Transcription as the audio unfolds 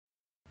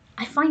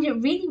find it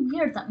really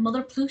weird that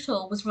Mother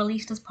Pluto was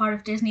released as part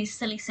of Disney's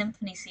Silly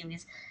Symphony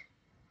series.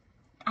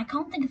 I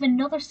can't think of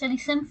another Silly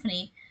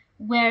Symphony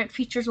where it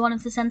features one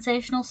of the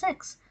Sensational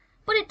Six,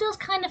 but it does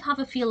kind of have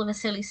a feel of a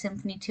Silly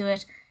Symphony to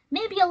it,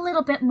 maybe a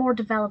little bit more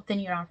developed than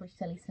your average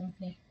Silly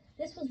Symphony.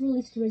 This was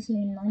released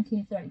originally in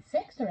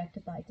 1936,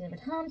 directed by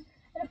David Hand,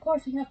 and of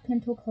course we have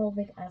Pinto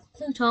Colvig as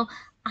Pluto,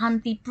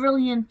 and the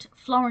brilliant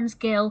Florence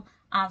Gill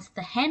as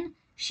the hen.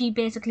 She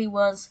basically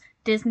was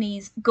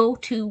Disney's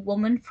go-to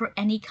woman for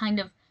any kind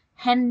of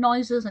hen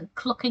noises and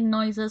clucking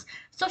noises,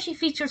 so she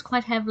features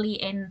quite heavily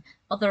in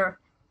other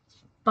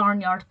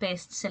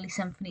barnyard-based Silly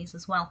Symphonies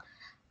as well.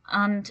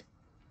 And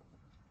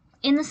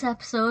in this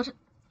episode,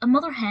 a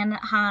mother hen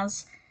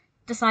has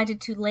decided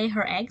to lay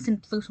her eggs in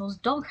Pluto's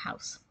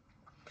doghouse.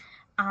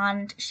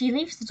 And she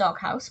leaves the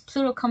doghouse,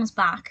 Pluto comes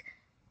back,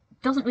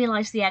 doesn't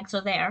realise the eggs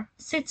are there,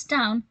 sits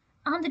down,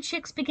 and the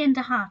chicks begin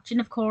to hatch. And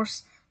of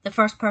course, the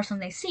first person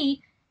they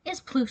see is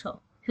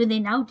Pluto, who they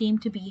now deem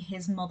to be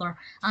his mother.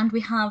 And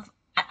we have,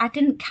 I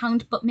didn't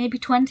count, but maybe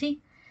 20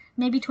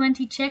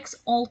 chicks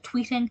all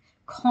tweeting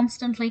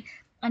constantly.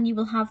 And you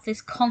will have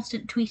this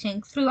constant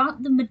tweeting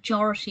throughout the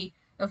majority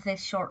of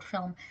this short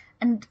film.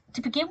 And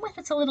to begin with,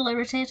 it's a little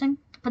irritating,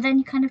 but then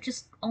you kind of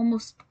just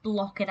almost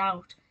block it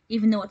out,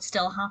 even though it's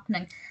still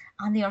happening.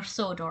 And they are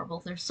so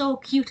adorable. They're so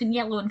cute and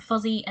yellow and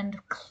fuzzy and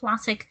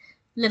classic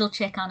little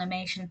chick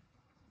animation.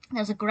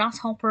 There's a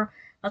grasshopper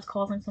that's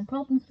causing some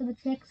problems for the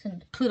chicks,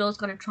 and Pluto's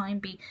got to try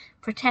and be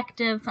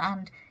protective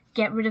and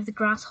get rid of the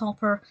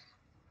grasshopper.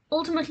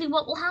 Ultimately,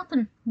 what will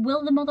happen?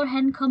 Will the mother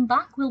hen come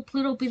back? Will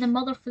Pluto be the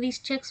mother for these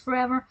chicks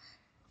forever?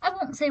 I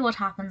won't say what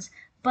happens,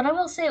 but I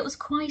will say it was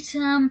quite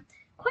an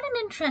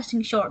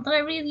interesting short that I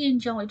really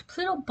enjoyed.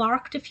 Pluto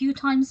barked a few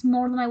times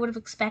more than I would have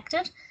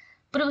expected,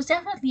 but it was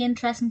definitely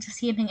interesting to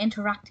see him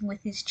interacting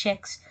with these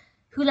chicks,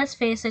 who, let's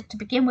face it, to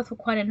begin with were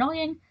quite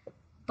annoying,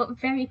 but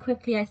very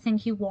quickly I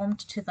think he warmed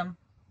to them.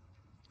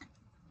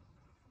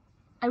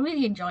 I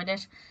really enjoyed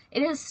it.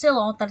 It is still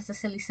odd that it's a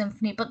Silly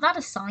Symphony, but that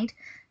aside,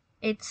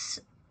 it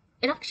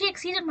actually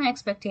exceeded my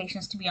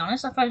expectations, to be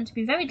honest. I found it to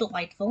be very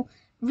delightful,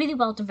 really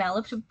well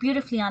developed,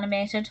 beautifully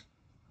animated,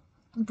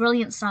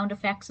 brilliant sound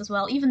effects as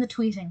well, even the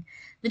tweeting.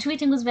 The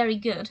tweeting was very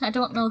good. I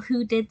don't know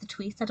who did the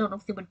tweets. I don't know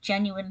if they were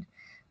genuine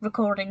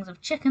recordings of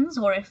chickens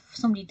or if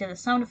somebody did the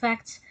sound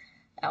effects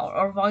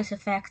or voice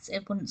effects.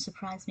 It wouldn't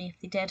surprise me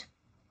if they did.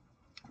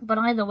 But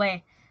either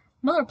way,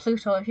 Mother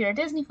Pluto, if you're a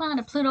Disney fan,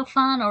 a Pluto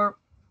fan, or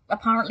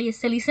apparently a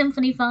Silly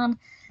Symphony fan,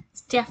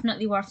 it's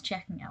definitely worth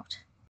checking out.